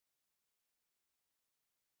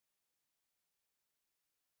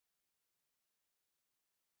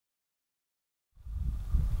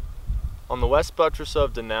On the west buttress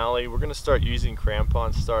of Denali, we're going to start using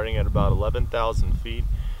crampons starting at about 11,000 feet.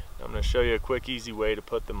 I'm going to show you a quick, easy way to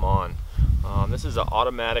put them on. This is an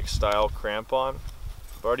automatic style crampon.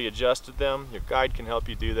 I've already adjusted them. Your guide can help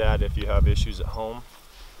you do that if you have issues at home.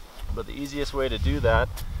 But the easiest way to do that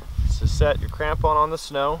is to set your crampon on the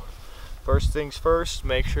snow. First things first,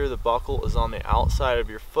 make sure the buckle is on the outside of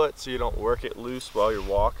your foot so you don't work it loose while you're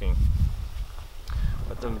walking.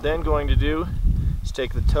 What I'm then going to do is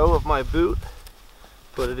take the toe of my boot,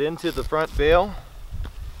 put it into the front bail,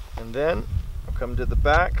 and then I'll come to the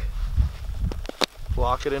back,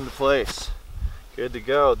 lock it into place. Good to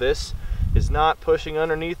go. This is not pushing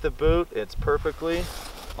underneath the boot, it's perfectly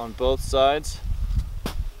on both sides.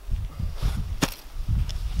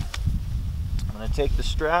 I'm going to take the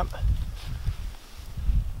strap,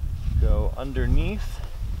 go underneath.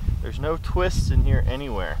 There's no twists in here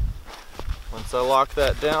anywhere. Once I lock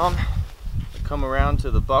that down, I come around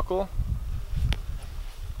to the buckle,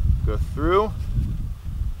 go through,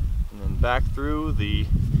 and then back through the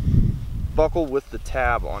buckle with the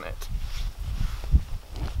tab on it.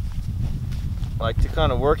 I like to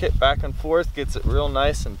kind of work it back and forth, gets it real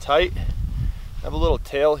nice and tight. I have a little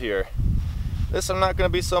tail here. This I'm not going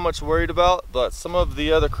to be so much worried about, but some of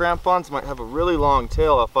the other crampons might have a really long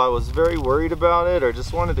tail. If I was very worried about it or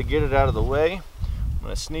just wanted to get it out of the way, I'm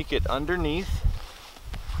going to sneak it underneath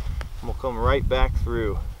and we'll come right back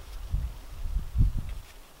through.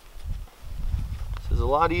 This is a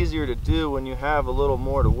lot easier to do when you have a little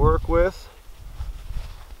more to work with.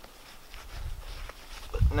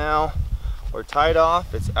 But now we're tied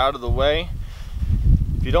off, it's out of the way.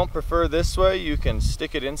 If you don't prefer this way, you can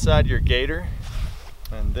stick it inside your gaiter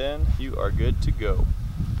and then you are good to go.